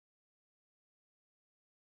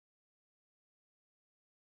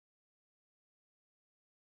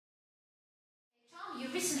You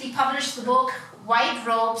recently published the book White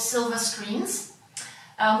Robe, Silver Screens,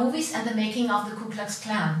 Movies and the Making of the Ku Klux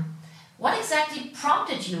Klan. What exactly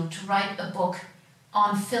prompted you to write a book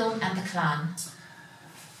on film and the Klan?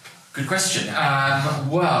 Good question.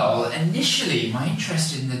 Well, initially my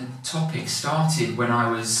interest in the topic started when I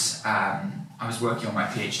was working on my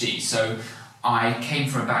PhD. So I came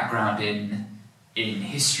from a background in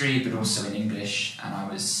history, but also in English, and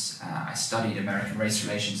I studied American race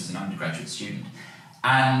relations as an undergraduate student.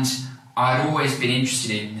 And I'd always been interested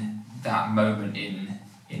in that moment in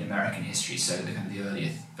American history, so the kind of the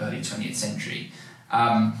early 20th century.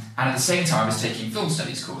 And at the same time, I was taking film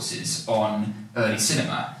studies courses on early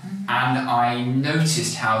cinema, and I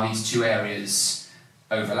noticed how these two areas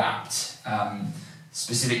overlapped,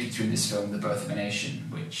 specifically through this film, The Birth of a Nation,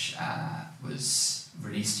 which was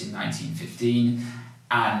released in 1915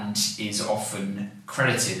 and is often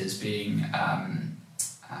credited as being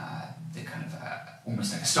the kind of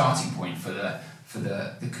almost like a starting point for the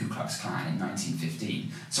Ku Klux Klan in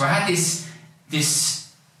 1915. So I had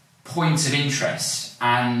this point of interest,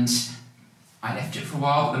 and I left it for a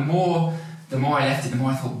while. The more I left it, the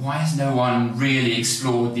more I thought, why has no one really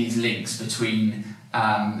explored these links between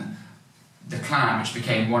the Klan, which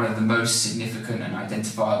became one of the most significant and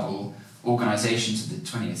identifiable organisations of the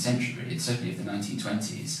 20th century, really, certainly of the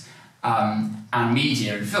 1920s, and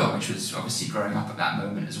media and film, which was obviously growing up at that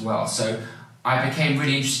moment as well. So I became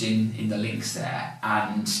really interested in the links there,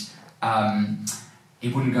 and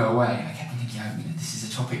it wouldn't go away. I kept thinking, this is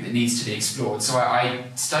a topic that needs to be explored. So I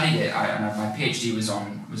studied it, and my PhD was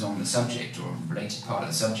on the subject, or a related part of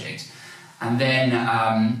the subject. And then,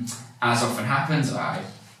 as often happens, I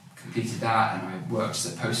completed that, and I worked as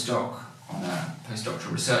a postdoctoral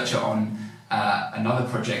researcher on another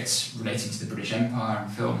project relating to the British Empire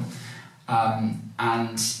and film.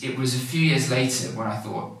 And it was a few years later when I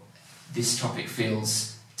thought, this topic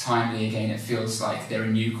feels timely again. It feels like there are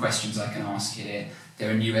new questions I can ask here.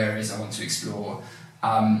 There are new areas I want to explore.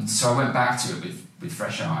 So I went back to it with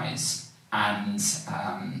fresh eyes, and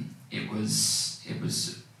it was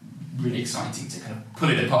really exciting to kind of pull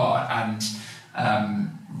it apart and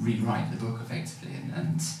rewrite the book effectively.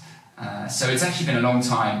 So it's actually been a long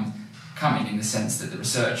time coming, in the sense that the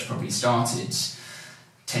research probably started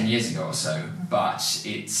 10 years ago or so, but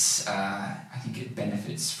it's I think it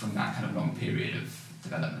benefits from that kind of long period of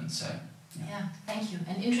development. So yeah, thank you.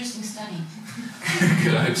 An interesting study.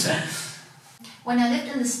 Good, I hope so. When I lived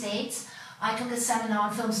in the States, I took a seminar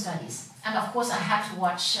on film studies, and of course I had to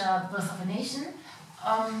watch The Birth of a Nation,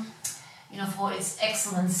 for its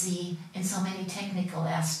excellency in so many technical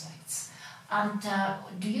aspects. And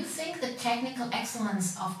do you think the technical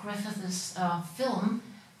excellence of Griffith's film,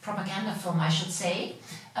 propaganda film I should say,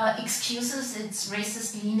 excuses its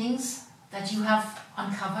racist leanings that you have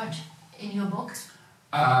uncovered in your book?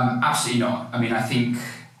 Absolutely not. I mean, I think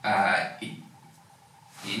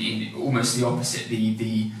in almost the opposite.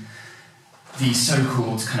 The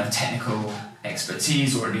so-called kind of technical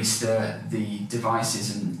expertise, or at least the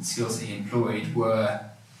devices and skills that he employed, were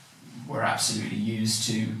absolutely used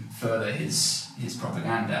to further his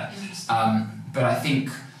propaganda. But I think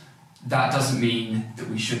that doesn't mean that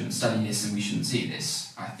we shouldn't study this and we shouldn't see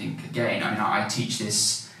this. I think, again, I teach a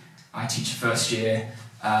first-year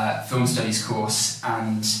film studies course,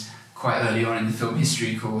 and quite early on in the film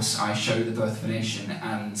history course I show The Birth of a Nation,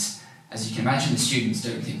 and as you can imagine, the students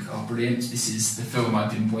don't think, oh brilliant, this is the film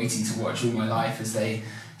I've been waiting to watch all my life, as they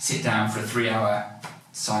sit down for a 3-hour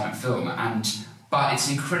silent film. But it's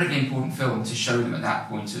an incredibly important film to show them at that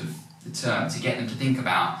point of the term, to get them to think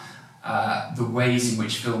about the ways in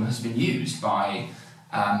which film has been used by,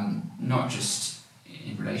 not just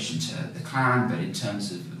in relation to the Klan, but in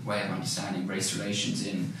terms of the way of understanding race relations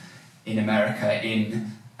in America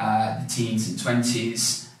in the teens and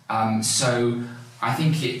 20s. So I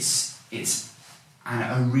think it's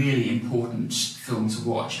a really important film to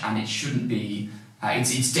watch, and it shouldn't be.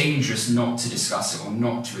 It's dangerous not to discuss it or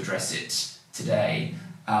not to address it today.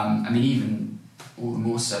 Even all the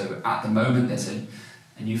more so at the moment. There's a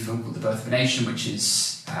new film called The Birth of a Nation, which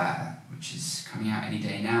is coming out any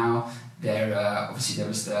day now. Obviously there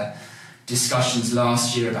was the discussions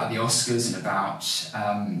last year about the Oscars and about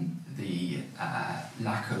the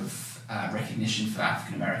lack of recognition for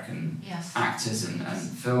African American actors and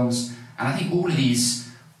films. And I think all of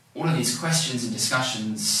these questions and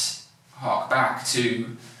discussions hark back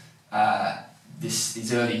to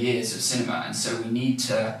these early years of cinema, and so we need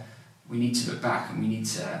to look back, and we need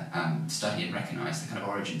to study and recognise the kind of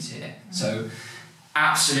origins here. So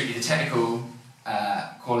absolutely, the technical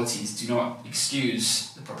qualities do not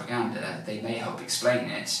excuse the propaganda. They may help explain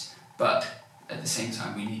it, but at the same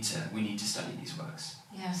time, we need to study these works.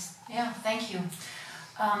 Yes. Yeah. Thank you.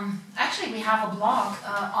 Actually, we have a blog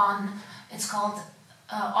it's called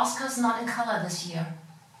Oscars Not in Color this year.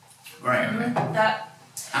 Right. That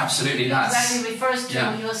absolutely exactly refers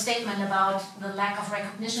to your statement about the lack of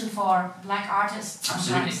recognition for black artists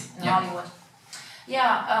sometimes in Hollywood.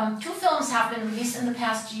 Yeah, 2 films have been released in the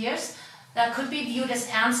past years that could be viewed as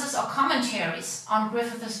answers or commentaries on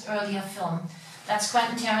Griffith's earlier film. That's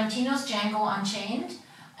Quentin Tarantino's Django Unchained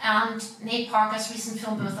and Nate Parker's recent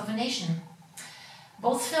film Birth of a Nation.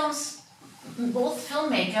 Both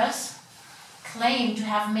filmmakers claim to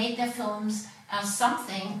have made their films as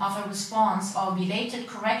something of a response or related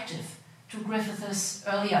corrective to Griffith's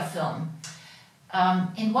earlier film.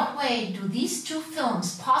 In what way do these 2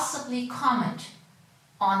 films possibly comment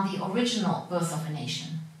on the original Birth of a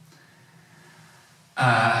Nation?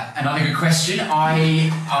 Another good question.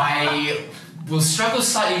 I will struggle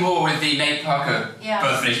slightly more with the Nate Parker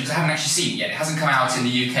Birth of a Nation because I haven't actually seen it yet. It hasn't come out in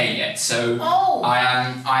the UK yet, so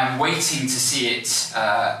I am waiting to see it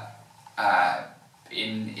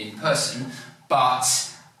in person. But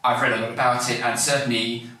I've read a lot about it, and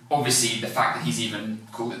certainly, obviously, the fact that he's even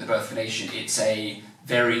called it the Birth of a Nation, it's a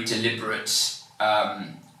very deliberate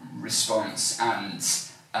response, and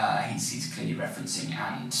he's clearly referencing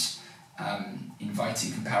and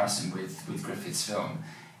inviting comparison with Griffith's film.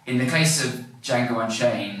 In the case of Django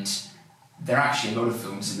Unchained, there are actually a lot of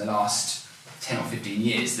films in the last 10 or 15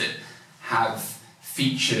 years that have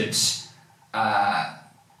featured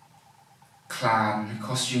Klan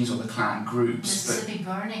costumes or the Klan groups. Mississippi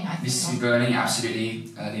Burning, I think. Mississippi Burning,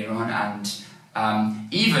 absolutely, earlier on, and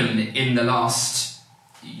even in the last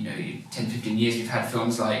 10-15 years, we've had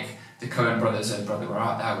films like the Coen Brothers' Oh Brother Where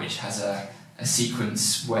Art Thou, which has a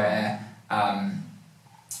sequence where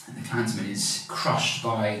the Klansman is crushed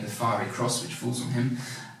by the fiery cross which falls on him.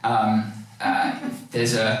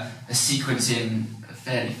 There's a sequence in a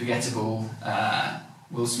fairly forgettable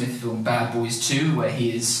Will Smith film Bad Boys 2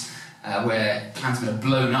 where Klansmen are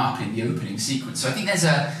blown up in the opening sequence. So I think there's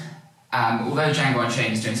although Django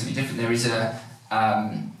Unchained is doing something different, there is a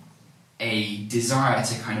desire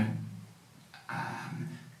to kind of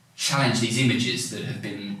challenge these images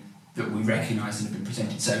that we recognise and have been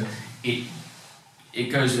presented. So it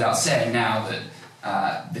goes without saying now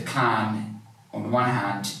that the Klan, on the one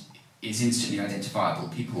hand, is instantly identifiable.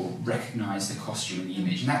 People recognise the costume and the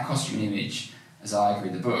image, and that costume and image, as I argue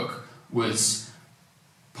in the book, was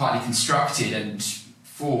partly constructed and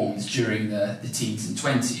formed during the teens and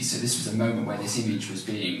 20s. So this was a moment where this image was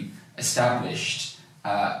being established,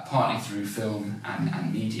 partly through film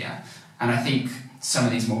and media. And I think some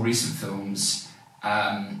of these more recent films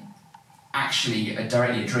actually are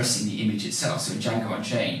directly addressing the image itself. So in Django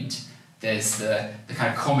Unchained, there's the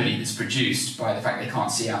kind of comedy that's produced by the fact they can't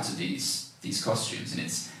see out of these costumes, and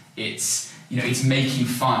it's making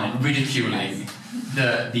fun and ridiculing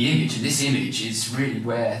the image, and this image is really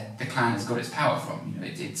where the Klan has got its power from.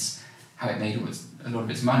 It's how it made a lot of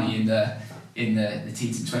its money in the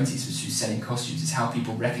teens and 20s was through selling costumes. It's how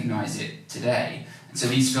people recognise it today, and so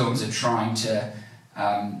these films are trying to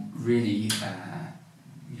really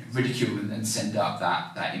ridicule and send up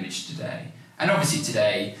that image today. And obviously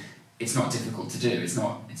today, it's not difficult to do. It's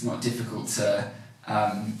not difficult to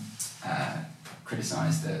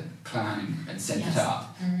criticise the Klan and send it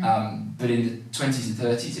up. Mm-hmm. But in the 20s and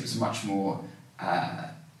 30s, it was much more. I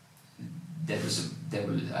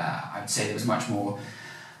would say there was much more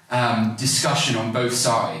discussion on both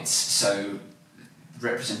sides. So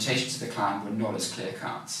representations of the Klan were not as clear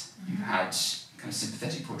cut. Mm-hmm. You had kind of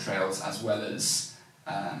sympathetic portrayals as well as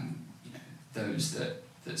those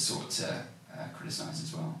that sought to criticise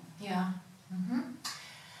as well. Yeah. Mm-hmm.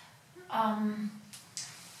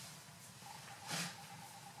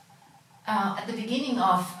 At the beginning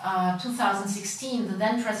of 2016, the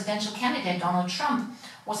then presidential candidate Donald Trump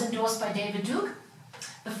was endorsed by David Duke,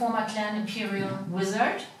 the former Klan imperial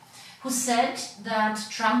wizard, who said that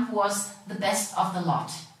Trump was the best of the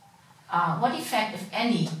lot. What effect, if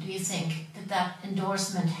any, do you think, did that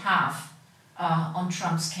endorsement have on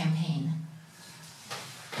Trump's campaign?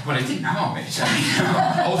 Well, it didn't harm it.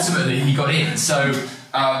 Ultimately, he got in. So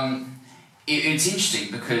it's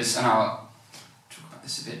interesting because, and I'll talk about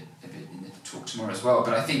this a bit in the talk tomorrow as well.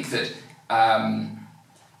 But I think that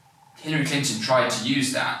Hillary Clinton tried to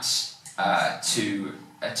use that to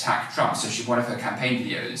attack Trump. So one of her campaign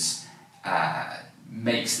videos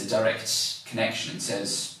makes the direct connection and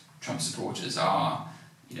says Trump supporters are,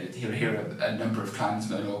 here are a number of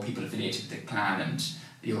Klansmen or people affiliated with the Klan and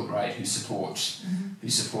the alt-right who support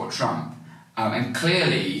Trump, and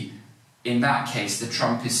clearly, in that case, the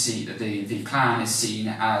Klan is seen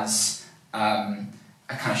as a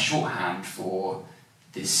kind of shorthand for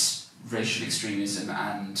this racial extremism,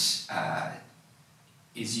 and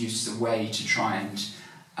is used as a way to try and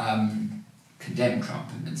condemn Trump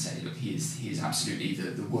and say, look, he is absolutely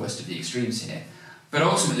the worst of the extremes here. But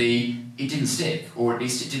ultimately, it didn't stick, or at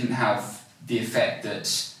least it didn't have the effect that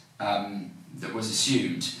that was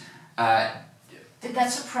assumed. Did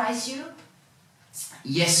that surprise you?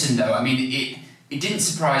 Yes and no. I mean, it didn't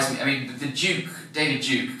surprise me. I mean, David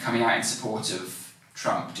Duke coming out in support of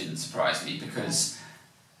Trump didn't surprise me, because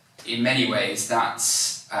in many ways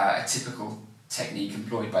that's a typical technique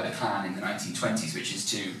employed by the Klan in the 1920s, which is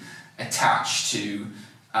to attach to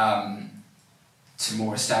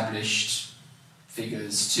more established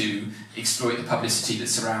figures, to exploit the publicity that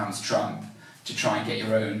surrounds Trump to try and get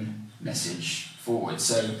your own message forward.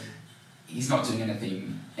 So he's not doing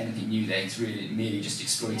anything new there. He's really merely just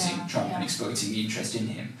exploiting Trump and exploiting the interest in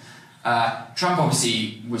him. Trump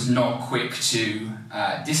obviously was not quick to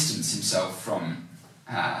distance himself from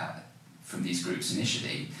these groups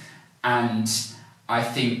initially, and I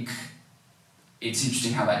think it's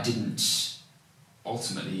interesting how that didn't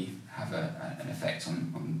ultimately have an effect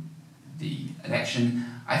on the election.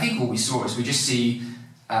 I think all we saw is we just see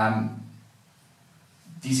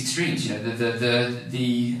these extremes. You know,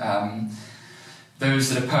 those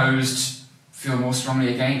that opposed feel more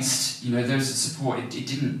strongly against. You know, those that support it. It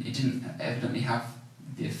didn't evidently have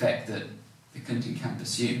the effect that the Clinton camp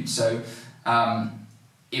assumed. So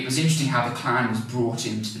it was interesting how the Klan was brought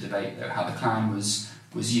into the debate, though, how the Klan was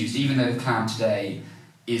used, even though the Klan today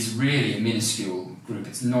is really a minuscule group.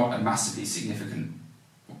 It's not a massively significant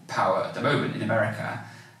power at the moment in America,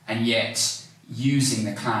 and yet using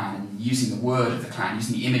the Klan and using the word of the Klan,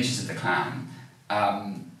 using the images of the Klan,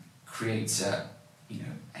 creates an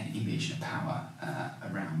image and a power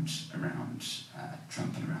around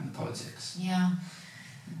Trump and around the politics. Yeah.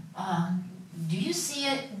 Do you see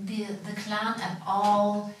the Klan at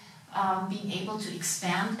all being able to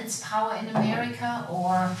expand its power in America,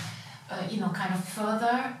 or kind of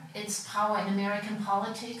further its power in American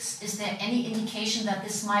politics? Is there any indication that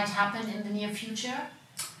this might happen in the near future,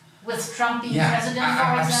 with Trump being president, for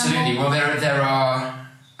absolutely. example?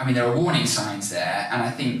 Well, there are warning signs there, and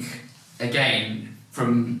I think, again,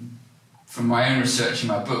 from my own research in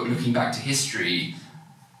my book, looking back to history,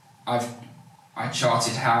 I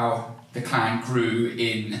charted how the Klan grew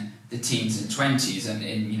in the teens and 20s, and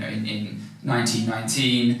in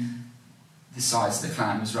 1919 the size of the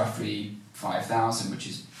Klan was roughly 5,000, which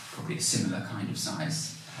is probably a similar kind of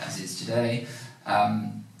size as is today.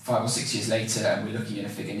 5 or 6 years later, and we're looking at a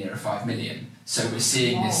figure nearer 5 million. So we're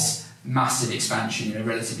seeing this massive expansion in a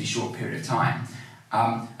relatively short period of time.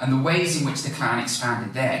 And the ways in which the Klan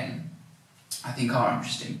expanded then, I think, are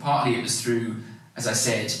interesting. Partly it was through, as I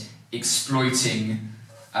said, exploiting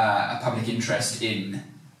a public interest in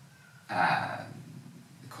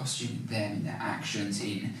the costume, them, in their actions,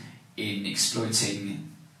 in exploiting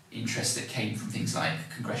interest that came from things like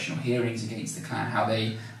congressional hearings against the Klan, how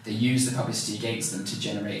they used the publicity against them to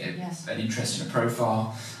generate an interest and a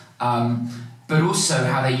profile, but also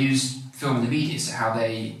how they used film and the media, so how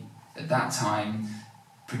they, at that time,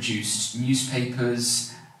 produced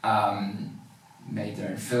newspapers, made their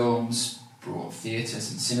own films, brought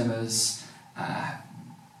theatres and cinemas,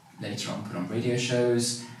 later on put on radio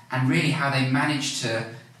shows, and really how they managed to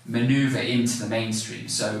manoeuvre into the mainstream.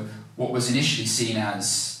 So what was initially seen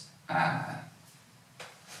as a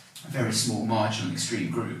very small, marginal,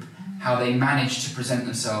 extreme group, how they managed to present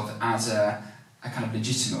themselves as a kind of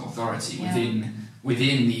legitimate authority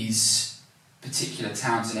within these particular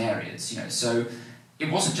towns and areas. So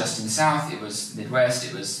it wasn't just in the south; it was the Midwest,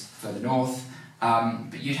 it was further north.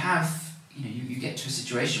 But you'd have, you get to a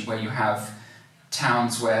situation where you have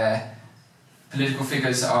towns where political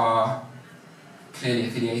figures are clearly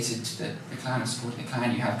affiliated to the Klan or supporting the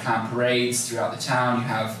Klan. You have Klan parades throughout the town. You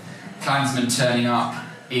have Klansmen turning up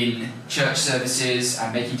in church services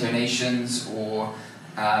and making donations, or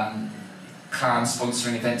Klan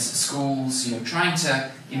sponsoring events at schools. Trying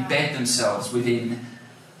to embed themselves within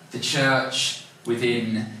the church,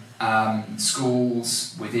 within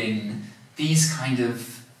schools, within these kind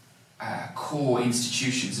of core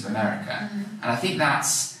institutions of America. And I think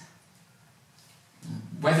that's,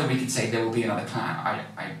 whether we can say there will be another Klan,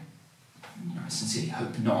 I sincerely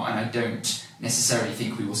hope not, and I don't necessarily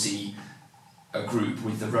think we will see a group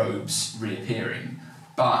with the robes reappearing.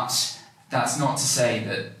 But that's not to say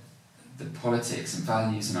that the politics and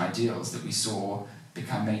values and ideals that we saw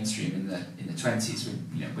become mainstream in the 20s.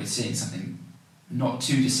 We're seeing something not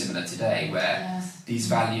too dissimilar today, where these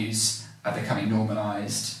values are becoming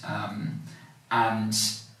normalised, and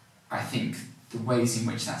I think the ways in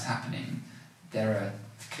which that's happening, there are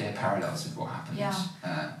clear parallels with what happened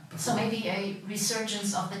before. So maybe a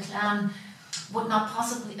resurgence of the Klan would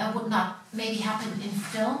not maybe happen in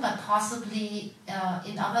film, but possibly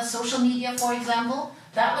in other social media, for example.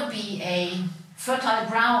 That would be a fertile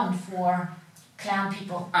ground for Klan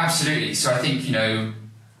people. Absolutely. So I think, you know,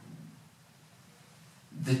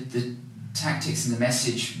 the tactics and the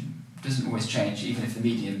message doesn't always change, even if the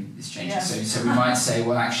medium is changing. Yes. So we might say,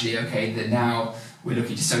 well, actually, okay, that now we're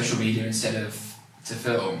looking to social media instead of to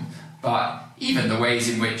film. But even the ways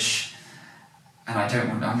in which, and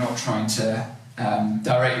I'm not trying to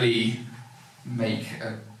directly make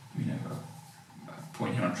a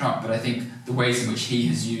point here on Trump, but I think the ways in which he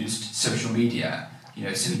has used social media, you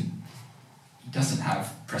know, so he doesn't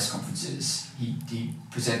have press conferences. He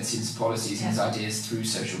presents his policies and his ideas through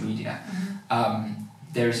social media.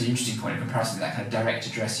 There is an interesting point of comparison to that kind of direct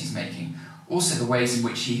address he's making. Also, the ways in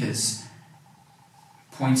which he has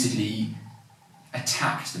pointedly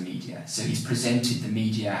attacked the media. So he's presented the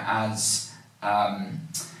media as the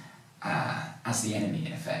enemy,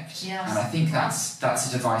 in effect. Yes. And I think that's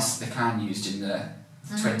a device the Klan used in the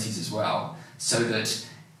 20s as well, so that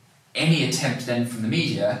any attempt then from the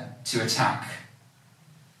media to attack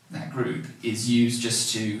that group is used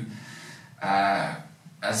just to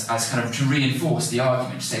as kind of to reinforce the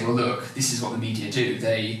argument, to say, well, look, this is what the media do.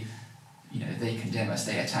 They condemn us,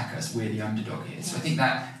 they attack us, we're the underdog here. So I think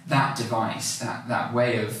that device, that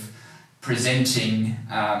way of presenting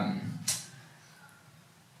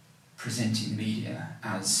the media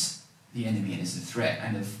as the enemy and as the threat,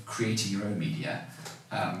 and of creating your own media,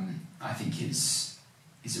 I think is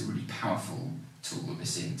a really powerful tool that we're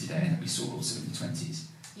seeing today, and that we saw also in the 20s,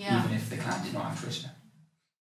 even if the Klan did not have Twitter.